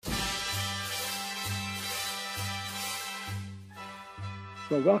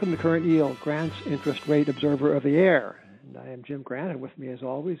Well, welcome to Current Yield, Grant's Interest Rate Observer of the Air. And I am Jim Grant, and with me, as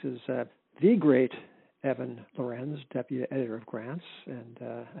always, is the great Evan Lorenz, Deputy Editor of Grants. And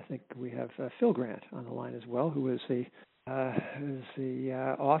I think we have Phil Grant on the line as well, who is the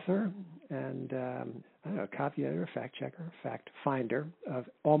author and copy editor, fact checker, fact finder of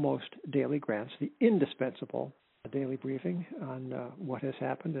Almost Daily Grants, the indispensable daily briefing on what has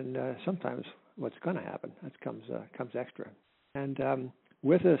happened and sometimes what's going to happen. That comes extra. And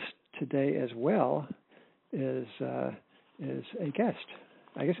with us today as well is a guest.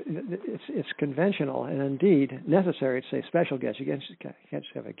 I guess it's conventional and indeed necessary to say special guest. You can't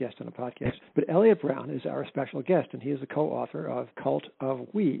just have a guest on a podcast. But Elliot Brown is our special guest, and he is the co-author of Cult of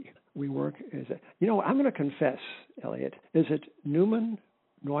We. We work as I'm going to confess, Elliot. Is it Neumann,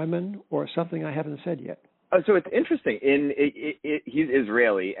 or something I haven't said yet? So it's interesting. He's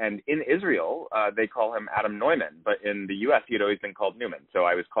Israeli, and in Israel they call him Adam Neumann, but in the U.S. he had always been called Neumann. So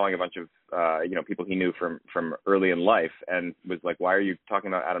I was calling a bunch of people he knew from early in life, and was like, "Why are you talking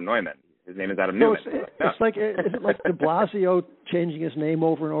about Adam Neumann? His name is Adam Neumann." It's like, is it like De Blasio changing his name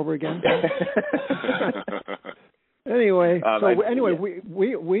over and over again? Anyway,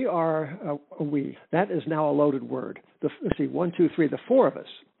 we are we. That is now a loaded word. Let's see, 1, 2, 3. The four of us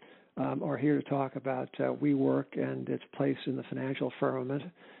are here to talk about WeWork and its place in the financial firmament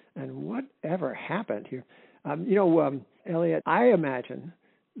and whatever happened here. Elliot, I imagine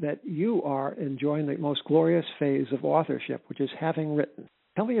that you are enjoying the most glorious phase of authorship, which is having written.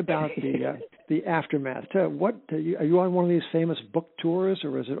 Tell me about the aftermath. Are you on one of these famous book tours,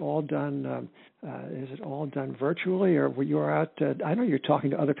 or is it all done? Virtually, or were you out? I know you're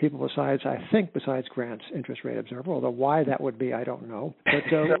talking to other people besides Grant's Interest Rate Observer. Although why that would be, I don't know.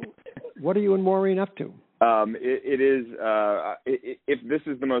 But what are you and Maureen up to? It is. If this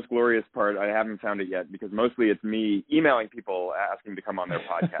is the most glorious part, I haven't found it yet, because mostly it's me emailing people asking to come on their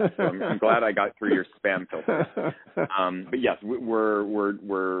podcast. So I'm glad I got through your spam filter. But yes, we're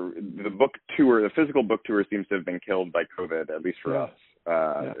the book tour. The physical book tour seems to have been killed by COVID, at least for us.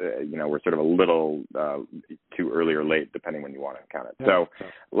 We're sort of a little too early or late, depending when you want to count it. So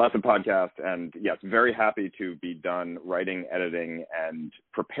lots of podcasts, and yes, very happy to be done writing, editing, and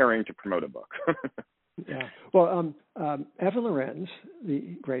preparing to promote a book. Yeah. Well, Evan Lorenz,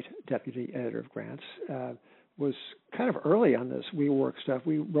 the great deputy editor of Grants, was kind of early on this WeWork stuff.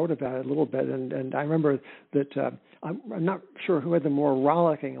 We wrote about it a little bit, and I remember that I'm not sure who had the more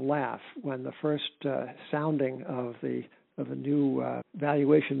rollicking laugh when the first sounding of the new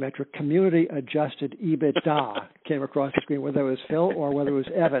valuation metric, community-adjusted EBITDA, came across the screen, whether it was Phil or whether it was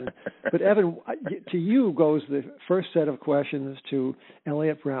Evan. But Evan, to you goes the first set of questions to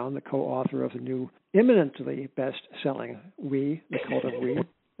Elliot Brown, the co-author of the new imminently best-selling The Cult of We.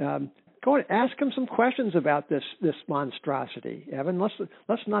 Go and ask him some questions about this monstrosity, Evan.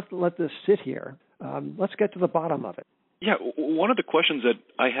 Let's not let this sit here. Let's get to the bottom of it. Yeah, one of the questions that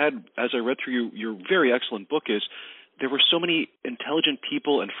I had as I read through your very excellent book is, there were so many intelligent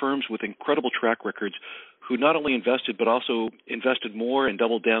people and firms with incredible track records who not only invested, but also invested more and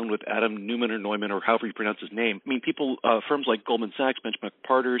doubled down with Adam Neumann or Neumann, or however you pronounce his name. I mean, firms like Goldman Sachs, Benjamin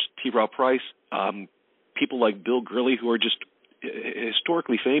Partners, T. Rowe Price, people like Bill Gurley, who are just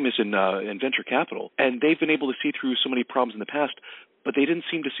historically famous in venture capital. And they've been able to see through so many problems in the past, but they didn't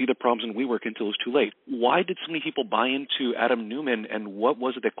seem to see the problems in WeWork until it was too late. Why did so many people buy into Adam Neumann, and what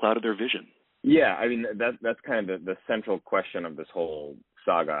was it that clouded their vision? Yeah, I mean, that's kind of the central question of this whole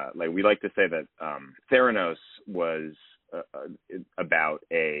saga. Like, we like to say that Theranos was about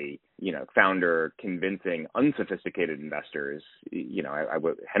a founder convincing unsophisticated investors.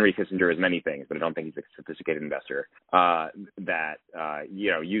 Henry Kissinger is many things, but I don't think he's a sophisticated investor.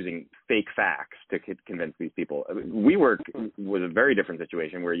 Using fake facts to convince these people. WeWork was a very different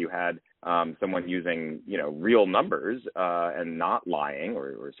situation, where you had someone using real numbers and not lying,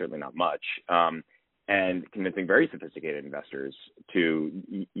 or certainly not much. And convincing very sophisticated investors to,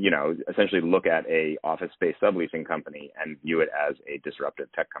 essentially look at a office space subleasing company and view it as a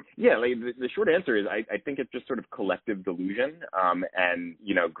disruptive tech company. Yeah, the short answer is I think it's just sort of collective delusion and,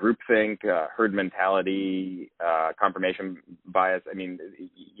 groupthink, herd mentality, confirmation bias. I mean,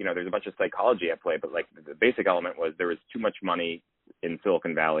 there's a bunch of psychology at play, but the basic element was there was too much money in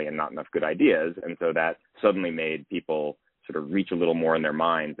Silicon Valley and not enough good ideas. And so that suddenly made people sort of reach a little more in their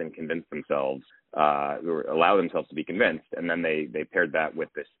minds and convince themselves, or allow themselves to be convinced. And then they paired that with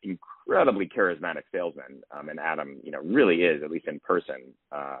this incredibly charismatic salesman. And Adam, really is, at least in person,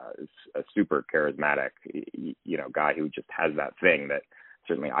 a super charismatic, guy who just has that thing that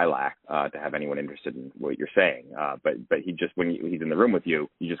certainly I lack to have anyone interested in what you're saying. But he just, when he's in the room with you,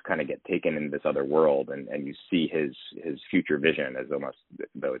 you just kind of get taken into this other world, and you see his future vision as almost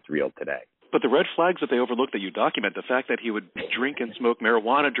though it's real today. But the red flags that they overlook that you document, the fact that he would drink and smoke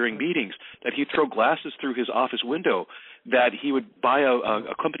marijuana during meetings, that he'd throw glasses through his office window, that he would buy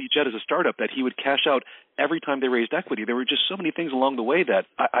a company jet as a startup, that he would cash out every time they raised equity. There were just so many things along the way that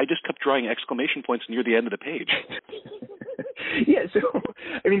I just kept drawing exclamation points near the end of the page. Yeah, so,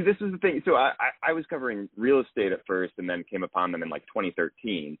 I mean, this is the thing. So I was covering real estate at first and then came upon them in like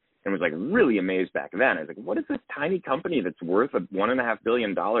 2013. And was like really amazed back then. I was like, what is this tiny company that's worth $1.5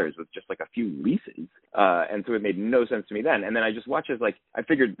 billion with just like a few leases? And so it made no sense to me then. And then I just watched as like, I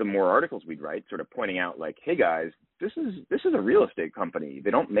figured the more articles we'd write, sort of pointing out like, hey guys, this is a real estate company. They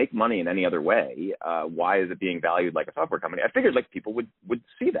don't make money in any other way. Why is it being valued like a software company? I figured like people would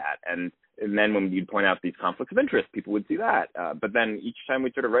see that. And then when you'd point out these conflicts of interest, people would see that. But then each time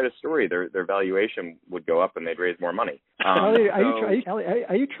we'd sort of write a story, their valuation would go up and they'd raise more money. Are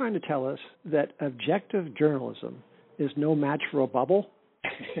you trying to tell us that objective journalism is no match for a bubble?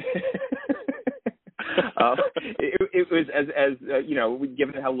 It was as you know,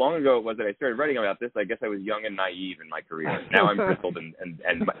 given how long ago it was that I started writing about this, I guess I was young and naive in my career. Now I'm bristled and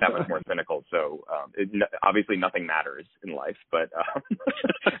that much more cynical. So obviously nothing matters in life, but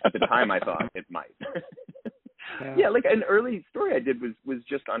at the time I thought it might. Yeah, like an early story I did was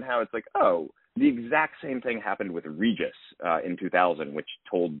just on how it's like, oh, the exact same thing happened with Regis in 2000, which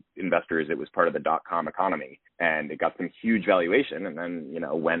told investors it was part of the dot-com economy, and it got some huge valuation, and then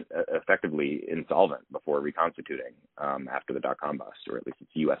went effectively insolvent before reconstituting after the dot-com bust, or at least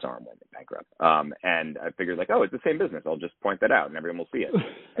its U.S. arm went bankrupt. And I figured like, oh, it's the same business. I'll just point that out, and everyone will see it.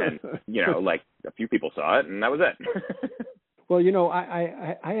 And like a few people saw it, and that was it. Well,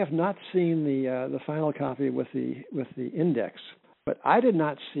 I have not seen the final copy with the index, but I did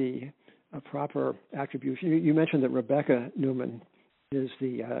not see a proper attribution. You mentioned that Rebecca Newman is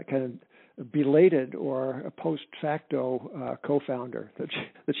the kind of belated or a post facto co-founder, that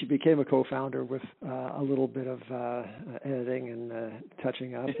she became a co-founder with a little bit of editing and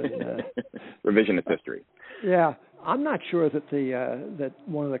touching up and revisionist history. Yeah, I'm not sure that that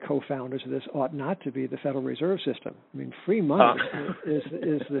one of the co-founders of this ought not to be the Federal Reserve System. I mean, free money is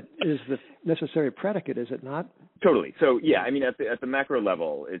the necessary predicate, is it not? Totally. So yeah, I mean, at the macro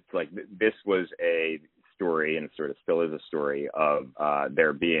level, it's like this was a story, and sort of still is a story of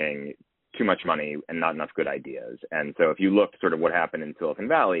there being too much money and not enough good ideas. And so if you look sort of what happened in Silicon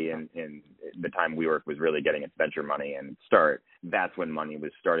Valley in the time WeWork was really getting its venture money and start, that's when money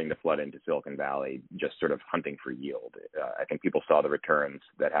was starting to flood into Silicon Valley, just sort of hunting for yield. I think people saw the returns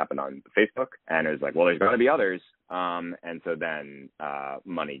that happened on Facebook, and it was like, well, there's got to be others. And so then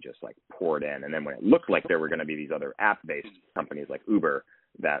money just like poured in. And then when it looked like there were going to be these other app-based companies like Uber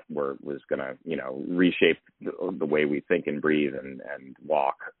that was going to, reshape the way we think and breathe and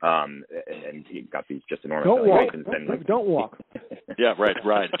walk. And he got these just enormous valuations. Don't walk. Yeah, right.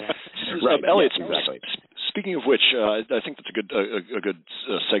 Right, Elliot, yes, exactly. Speaking of which, I think that's a good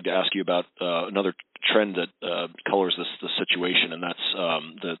seg to ask you about another trend that colors this situation, and that's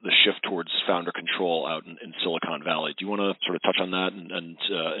the shift towards founder control out in Silicon Valley. Do you want to sort of touch on that and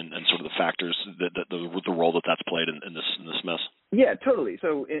sort of the factors the role that's played in this mess? Yeah, totally.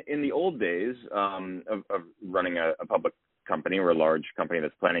 So in the old days of running a public company or a large company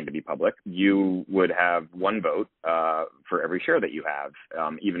that's planning to be public, you would have one vote for every share that you have,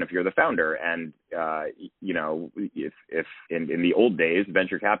 even if you're the founder. And if in the old days,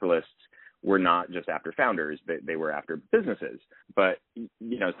 venture capitalists were not just after founders, they were after businesses. But,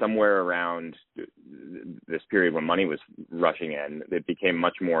 somewhere around this period when money was rushing in, it became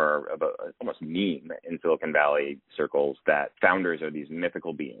much more of almost meme in Silicon Valley circles that founders are these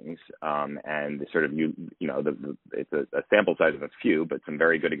mythical beings. And sort of, it's a sample size of a few, but some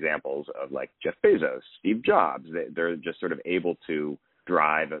very good examples of like Jeff Bezos, Steve Jobs. They're just sort of able to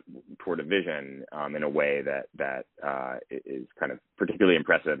drive toward a vision in a way that is kind of particularly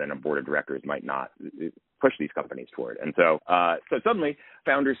impressive, and a board of directors might not push these companies toward. And so suddenly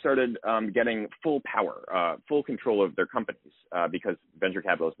founders started getting full power, full control of their companies because venture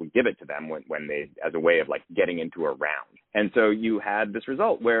capitalists would give it to them when they, as a way of like getting into a round. And so you had this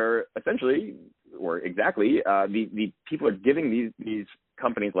result where essentially, or exactly, the people are giving these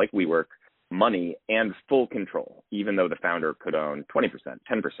companies like WeWork money and full control, even though the founder could own 20%,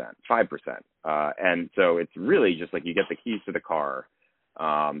 10%, 5%. And so it's really just like you get the keys to the car.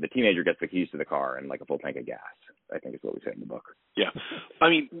 The teenager gets the keys to the car and like a full tank of gas, I think is what we say in the book. Yeah. I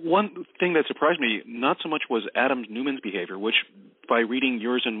mean, one thing that surprised me, not so much was Adam Newman's behavior, which by reading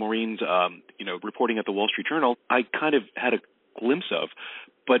yours and Maureen's, reporting at the Wall Street Journal, I kind of had a glimpse of.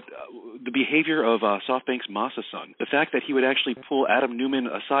 But the behavior of SoftBank's Masa son, the fact that he would actually pull Adam Neumann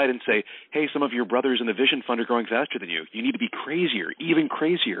aside and say, hey, some of your brothers in the Vision Fund are growing faster than you. You need to be crazier, even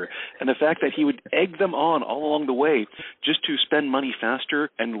crazier. And the fact that he would egg them on all along the way just to spend money faster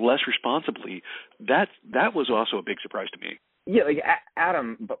and less responsibly, that was also a big surprise to me. Yeah, like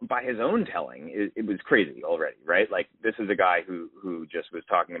Adam, by his own telling, it was crazy already, right? Like, this is a guy who just was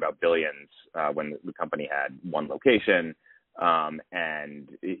talking about billions when the company had one location. And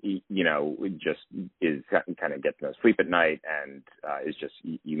just is kind of gets no sleep at night, and is just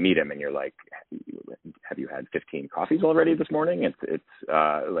you meet him and you're like, have you had 15 coffees already this morning? It's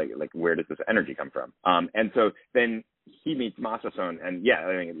like where does this energy come from? And so then he meets Masa-son, and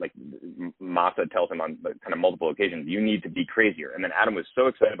Masa tells him on kind of multiple occasions, you need to be crazier. And then Adam was so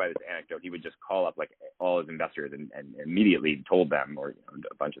excited by this anecdote, he would just call up like all his investors and immediately told them, or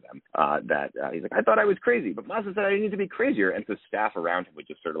a bunch of them, that he's like, I thought I was crazy, but Masa said I need to be crazier. And so staff around him would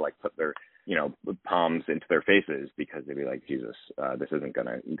just sort of like put their palms into their faces, because they'd be like, Jesus, this isn't going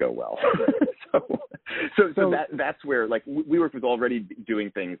to go well. so that's where, like, WeWork was already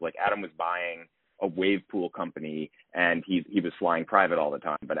doing things like Adam was buying a wave pool company, and he was flying private all the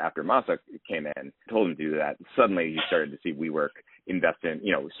time. But after Masa came in, told him to do that, suddenly you started to see WeWork invest in,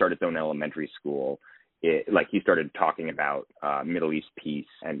 start its own elementary school. He started talking about Middle East peace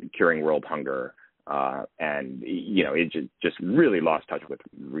and curing world hunger. And it just really lost touch with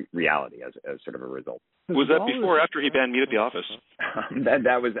reality as sort of a result. Was that before or after he banned meat at the office?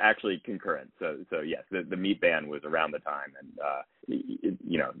 That was actually concurrent. So yes, the meat ban was around the time, and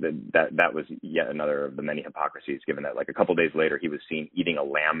that was yet another of the many hypocrisies. Given that, like, a couple days later, he was seen eating a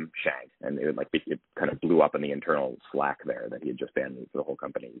lamb shank, and it kind of blew up in the internal Slack there that he had just banned the whole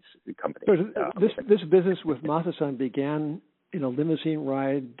company. So this business with Masa-san began in a limousine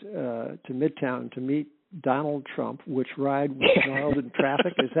ride to Midtown to meet Donald Trump, which ride was gnarled in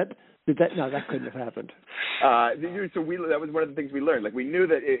traffic. No, that couldn't have happened. So that was one of the things we learned. Like, we knew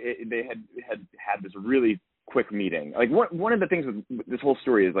that they had this really quick meeting. Like, one of the things with this whole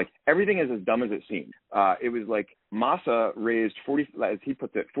story is, like, everything is as dumb as it seems. It was like Masa raised as he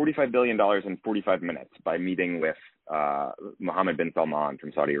puts it, $45 billion in 45 minutes by meeting with Mohammed bin Salman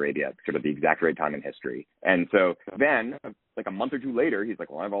from Saudi Arabia at sort of the exact right time in history. And so then, like a month or two later, he's like,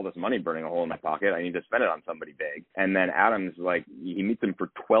 well, I have all this money burning a hole in my pocket. I need to spend it on somebody big. And then Adam's like, he meets him for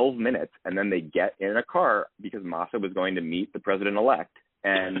 12 minutes, and then they get in a car because Masa was going to meet the president-elect.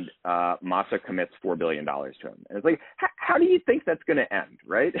 And Masa commits $4 billion to him. And it's like, how do you think that's going to end,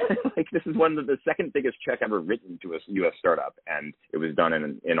 right? Like, this is one of the second biggest check ever written to a U.S. startup, and it was done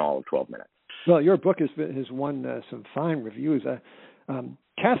in all of 12 minutes. Well, your book has won some fine reviews.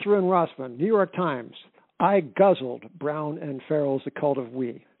 Catherine Rossman, New York Times, I guzzled Brown and Farrell's The Cult of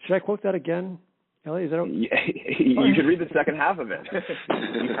We. Should I quote that again, Ellie? Is that okay? You should read the second half of it.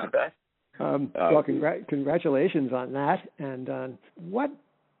 You got that? Well, congratulations on that. And what,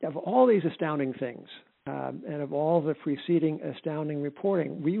 of all these astounding things, and of all the preceding astounding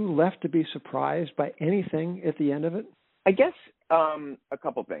reporting, were you left to be surprised by anything at the end of it? I guess a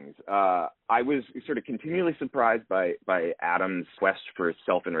couple things. I was sort of continually surprised by Adam's quest for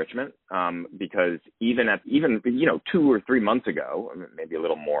self-enrichment, because even 2 or 3 months ago, maybe a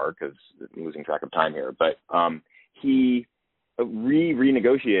little more because I'm losing track of time here, but he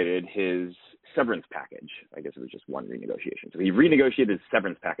renegotiated his severance package. I guess it was just one renegotiation. So he renegotiated his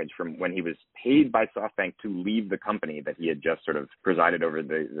severance package from when he was paid by SoftBank to leave the company that he had just sort of presided over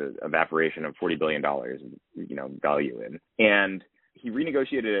the evaporation of $40 billion, value in. And he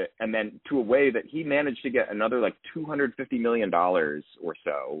renegotiated it, and then to a way that he managed to get another like $250 million or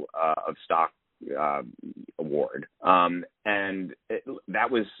so of stock award. And that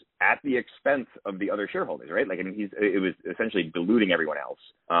was at the expense of the other shareholders, right? Like, I mean, it was essentially diluting everyone else.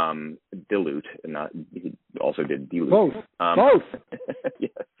 Dilute, and not, he also did dilute. Both.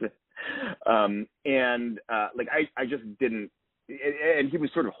 Yes. I just didn't, and he was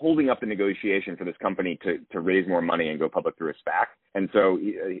sort of holding up the negotiation for this company to raise more money and go public through a SPAC. And so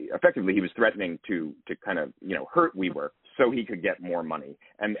effectively he was threatening to kind of, hurt WeWork so he could get more money.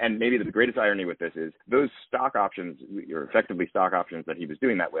 And maybe the greatest irony with this is those stock options, or effectively stock options that he was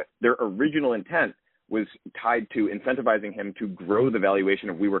doing that with, their original intent was tied to incentivizing him to grow the valuation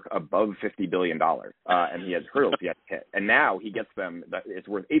of WeWork above $50 billion. And he has hurdles he has to hit. And now he gets them, it's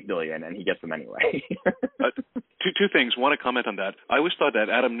worth $8 billion, and he gets them anyway. Two things. Want to comment on that. I always thought that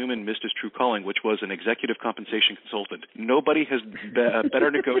Adam Neumann missed his true calling, which was an executive compensation consultant. Nobody has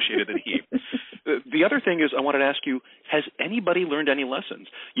better negotiated than he. The other thing is, I wanted to ask you, has anybody learned any lessons?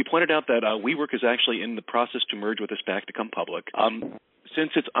 You pointed out that WeWork is actually in the process to merge with a SPAC to come public.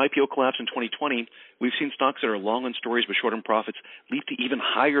 Since its IPO collapse in 2020, we've seen stocks that are long on stories but short on profits leap to even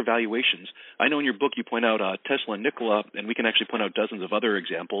higher valuations. I know in your book you point out Tesla and Nikola, and we can actually point out dozens of other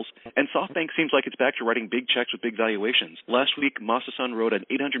examples. And SoftBank seems like it's back to writing big checks with big valuations. Last week, Masa-san wrote an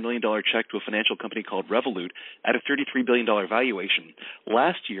 $800 million check to a financial company called Revolut at a $33 billion valuation.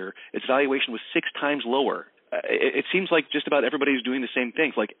 Last year, its valuation was 6 times lower. It seems like just about everybody's doing the same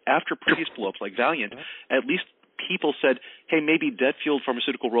things. Like after previous blow-ups like Valiant, at least people said, hey, maybe debt-fueled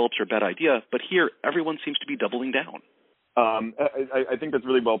pharmaceutical roll-ups are a bad idea, but here everyone seems to be doubling down. I think that's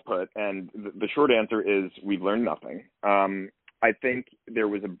really well put, and the short answer is we've learned nothing. I think there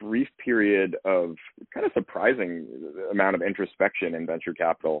was a brief period of kind of surprising amount of introspection in venture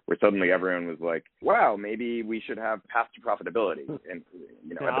capital where suddenly everyone was like, wow, maybe we should have path to profitability. And,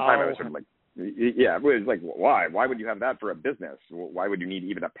 at the time I was sort of like, yeah, it was like, why? Why would you have that for a business? Why would you need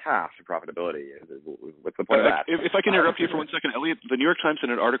even a path to profitability? What's the point of that? If I can interrupt you for 1 second, Elliot, the New York Times in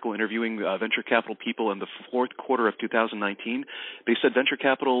an article interviewing venture capital people in the fourth quarter of 2019, they said venture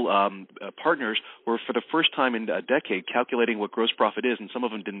capital partners were for the first time in a decade calculating what gross profit is, and some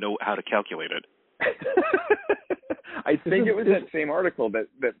of them didn't know how to calculate it. I think it was that same article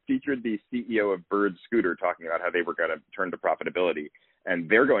that featured the CEO of Bird Scooter talking about how they were going to turn to profitability, and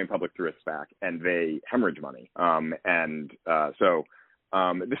they're going public through a SPAC, and they hemorrhage money.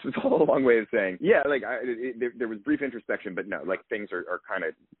 This is all a long way of saying, yeah, like there was brief introspection, but no, like things are kind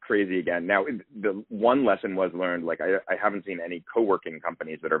of crazy again. Now, the one lesson was learned, like I haven't seen any co-working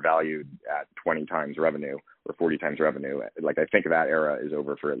companies that are valued at 20 times revenue or 40 times revenue. Like I think that era is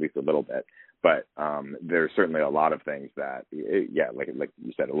over for at least a little bit. But there's certainly a lot of things that, like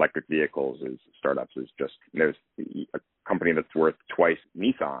you said, electric vehicles startups is just, there's a company that's worth twice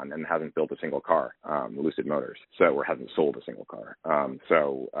Nissan and hasn't built a single car, Lucid Motors, or hasn't sold a single car.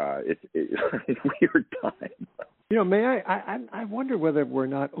 It's weird time. May I wonder whether we're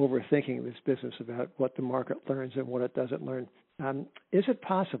not overthinking this business about what the market learns and what it doesn't learn. Is it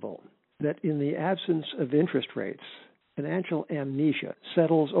possible that in the absence of interest rates, financial amnesia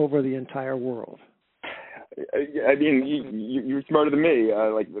settles over the entire world? I mean, you're smarter than me.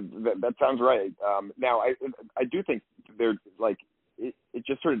 That sounds right. Now, I do think there's it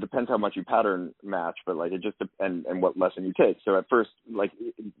just sort of depends how much you pattern match, but it just depends and what lesson you take. So at first, I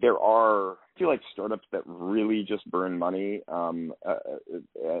feel like startups that really just burn money and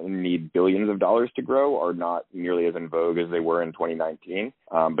need billions of dollars to grow are not nearly as in vogue as they were in 2019.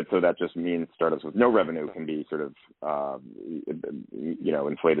 But so that just means startups with no revenue can be sort of,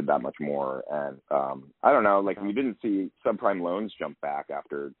 inflated that much more. And I don't know, we didn't see subprime loans jump back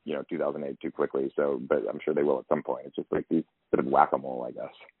after, 2008 too quickly. So, but I'm sure they will at some point. It's just like these sort of whack-a-mole, I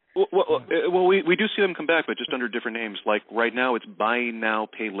guess. Well, we do see them come back, but just under different names. Like right now, it's Buy Now,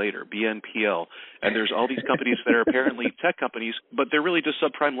 Pay Later, BNPL, and there's all these companies that are apparently tech companies, but they're really just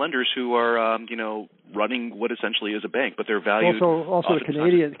subprime lenders who are, running what essentially is a bank, but they're valued. Also,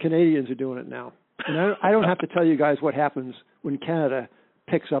 the Canadians are doing it now. And I don't have to tell you guys what happens when Canada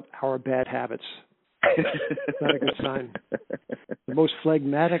picks up our bad habits. It's not a good sign. The most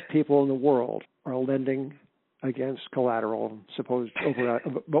phlegmatic people in the world are lending against collateral, supposed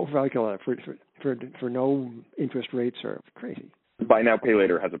overvalued collateral for no interest rates are crazy. Buy Now, Pay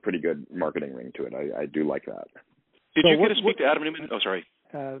Later has a pretty good marketing ring to it. I do like that. Did you get to speak to Adam Newman? Oh, sorry.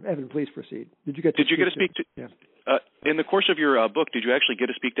 Evan, please proceed. Did you get to speak to? Yeah. In the course of your book, did you actually get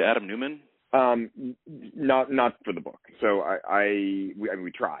to speak to Adam Newman? Not for the book. So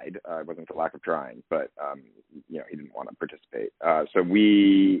we tried. It wasn't for lack of trying, but he didn't want to participate. I'd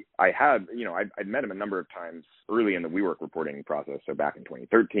met him a number of times early in the WeWork reporting process. So back in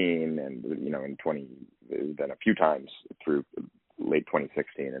 2013, and then a few times through late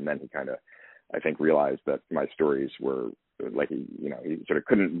 2016, and then he kind of, I think, realized that my stories were he sort of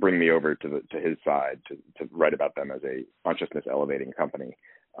couldn't bring me over to his side to write about them as a consciousness elevating company.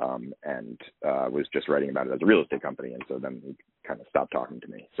 And was just writing about it as a real estate company, and so then he kind of stopped talking to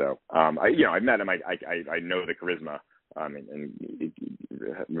me. So I met him. I know the charisma and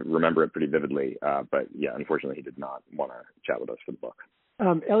remember it pretty vividly. But yeah, unfortunately, he did not want to chat with us for the book.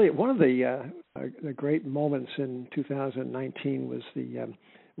 Elliot, one of the great moments in 2019 was the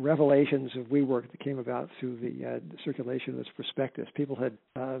revelations of WeWork that came about through the circulation of this prospectus. People had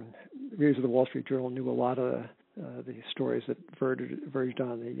readers of the Wall Street Journal knew a lot of the stories that verged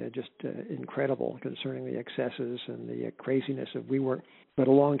on the just incredible concerning the excesses and the craziness of WeWork. But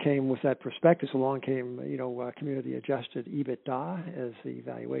along came with that prospectus, community adjusted EBITDA as the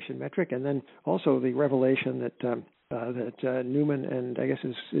valuation metric, and then also the revelation that Newman and I guess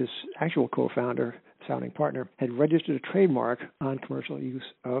his actual co-founder, founding partner, had registered a trademark on commercial use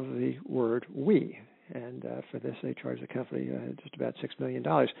of the word "we." and for this they charged the company just about $6 million.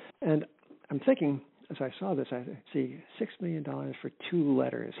 And I'm thinking, as I saw this, I see $6 million for 2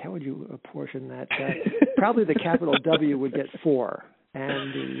 letters. How would you apportion that? Probably the capital W would get 4,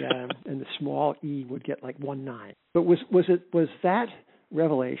 and the small e would get like 1/9. But was that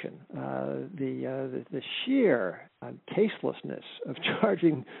revelation, the sheer tastelessness of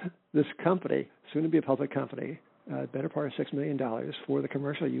charging this company, soon to be a public company, better part of $6 million for the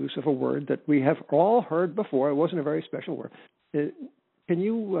commercial use of a word that we have all heard before? It wasn't a very special word. Can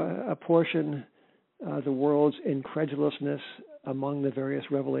you apportion the world's incredulousness among the various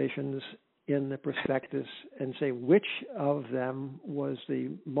revelations in the prospectus and say which of them was the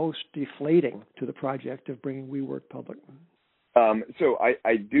most deflating to the project of bringing WeWork public? So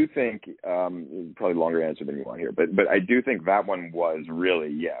I do think, probably longer answer than you want here, but I do think that one was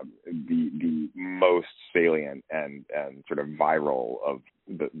really, the most salient and sort of viral of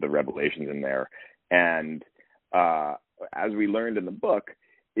the revelations in there. And as we learned in the book,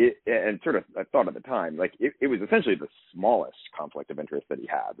 and sort of I thought at the time, like it was essentially the smallest conflict of interest that he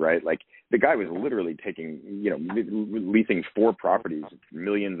had, right? Like the guy was literally taking, leasing 4 properties,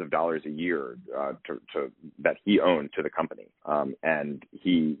 millions of dollars a year to that he owned to the company, and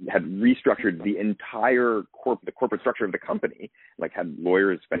he had restructured the entire corporate structure of the company, like had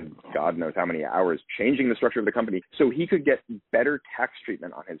lawyers spend God knows how many hours changing the structure of the company so he could get better tax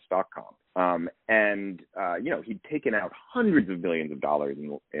treatment on his stock comp. He'd taken out hundreds of millions of dollars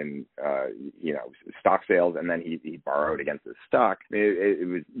in stock sales, and then he borrowed against his stock. It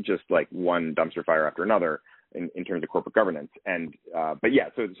was just like one dumpster fire after another in terms of corporate governance. And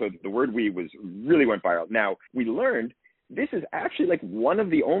so the word "we" really went viral. Now we learned this is actually like one of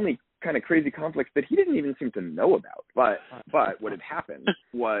the only kind of crazy conflicts that he didn't even seem to know about. But what had happened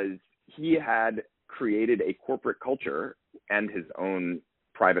was he had created a corporate culture and his own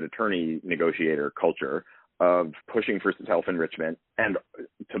private attorney negotiator culture of pushing for self-enrichment, and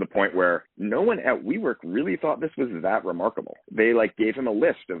to the point where no one at WeWork really thought this was that remarkable. They gave him a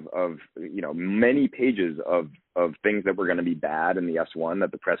list of many pages of things that were going to be bad in the S1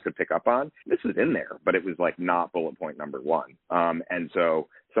 that the press could pick up on. This was in there, but it was not bullet point number 1. And so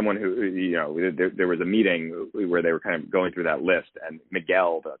someone who, there was a meeting where they were kind of going through that list, and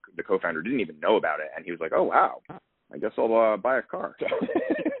Miguel, the co-founder, didn't even know about it. And he was like, oh, wow, I guess I'll buy a car.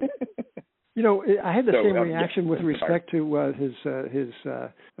 I had the same reaction with respect to his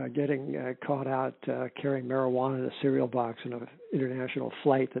getting caught out carrying marijuana in a cereal box in an international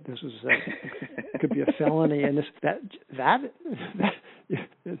flight. That this was could be a felony, and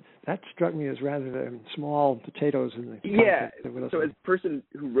that struck me as rather small potatoes in the context. So as a person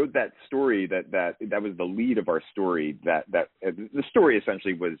who wrote that story, that was the lead of our story. That the story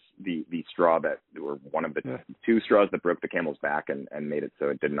essentially was the straw that, or one of the 2 straws that broke the camel's back and made it so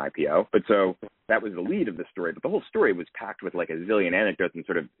it did an IPO. But so that was the lead of the story. But the whole story was packed with a zillion anecdotes and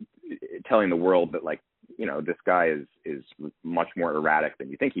sort of telling the world that this guy is much more erratic than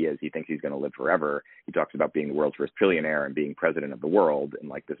you think he is. He thinks he's going to live forever. He talks about being the world's first trillionaire and being president of the world, and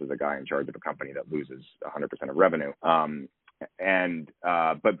this is a guy in charge of a company that loses 100% of revenue.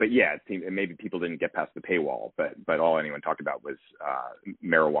 It seemed maybe people didn't get past the paywall, but all anyone talked about was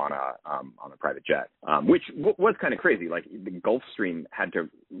marijuana on a private jet, which was kind of crazy. The Gulfstream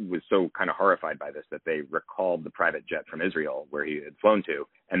was so kind of horrified by this that they recalled the private jet from Israel where he had flown to,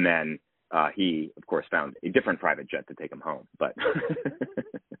 and then he, of course, found a different private jet to take him home. But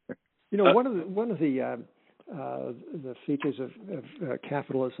one of the features of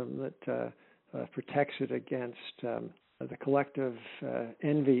capitalism that protects it against the collective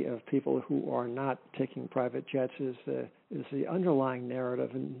envy of people who are not taking private jets is the underlying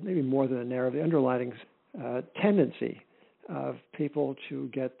narrative, and maybe more than a narrative, the underlying tendency of people to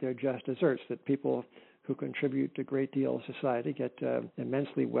get their just desserts, that people who contribute a great deal of society get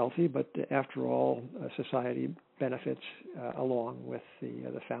immensely wealthy, but after all, society benefits along with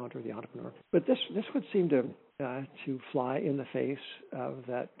the founder, the entrepreneur. But this would seem to fly in the face of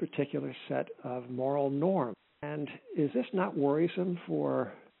that particular set of moral norms. And is this not worrisome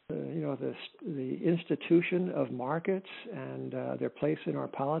for the institution of markets and their place in our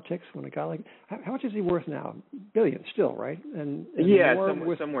politics? When a guy how much is he worth now? Billions still, right? And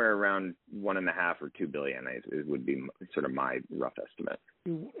somewhere around 1.5 or 2 billion. It would be sort of my rough estimate.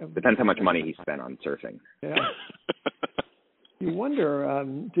 Depends how much money he spent on surfing. Yeah. You wonder,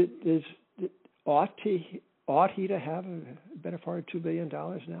 ought he to have a better part of $2 billion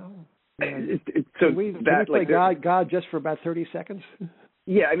now? Can we play God just for about 30 seconds?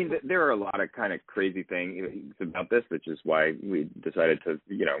 Yeah, I mean, there are a lot of kind of crazy things about this, which is why we decided to,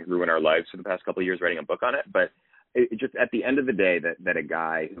 ruin our lives for the past couple of years writing a book on it. But it just at the end of the day, that a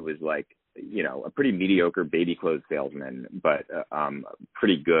guy who was a pretty mediocre baby clothes salesman, but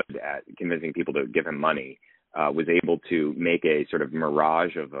pretty good at convincing people to give him money, was able to make a sort of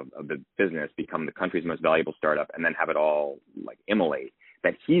mirage of the business become the country's most valuable startup, and then have it all like immolate.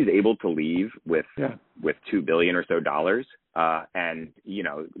 That he's able to leave with $2 billion or so dollars, and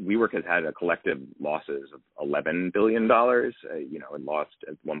WeWork has had a collective losses of $11 billion. It lost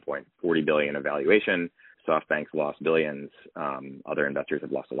at one point $40 billion of valuation. SoftBank's lost billions. Other investors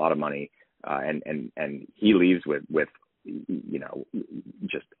have lost a lot of money, and he leaves with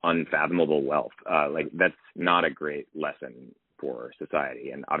just unfathomable wealth. That's not a great lesson for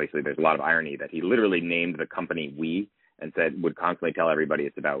society. And obviously, there's a lot of irony that he literally named the company We, and would constantly tell everybody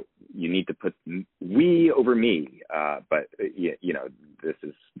it's about, you need to put we over me. But this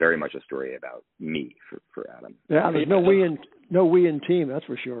is very much a story about me for Adam. Yeah, there's no we in team, that's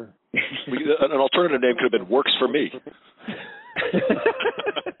for sure. An alternative name could have been Works for Me.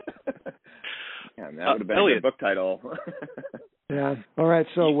 Yeah, that would have been a good book title. Yeah. All right.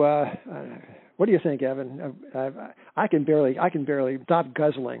 So, what do you think, Evan? I can barely stop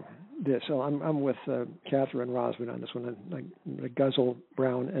guzzling this. So I'm with Catherine Rosman on this one. I guzzle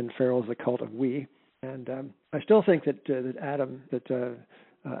Brown and Farrell's The Cult of We, and I still think that Adam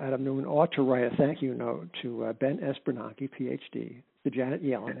Newman ought to write a thank you note to Ben Bernanke, PhD, to Janet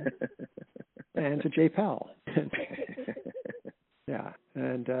Yellen, and to Jay Powell. Yeah,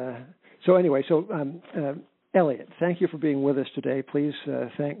 and so anyway, Elliot, thank you for being with us today. Please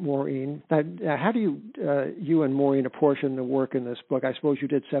thank Maureen. How do you and Maureen apportion the work in this book? I suppose you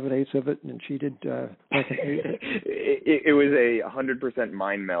did 7/8 of it, and she did like an 8. It was a 100%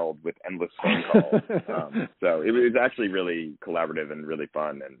 mind meld with endless phone calls. So it was actually really collaborative and really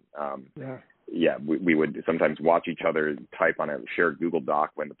fun. And we would sometimes watch each other type on a shared Google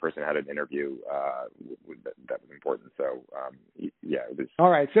Doc when the person had an interview that was important. So, it was. All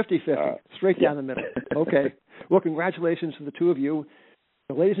right, 50-50, straight down the middle. Okay. Well, congratulations to the two of you.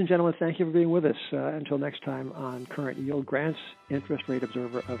 Ladies and gentlemen, thank you for being with us. Until next time on Current Yield, Grant's Interest Rate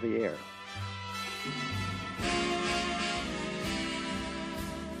Observer of the Air.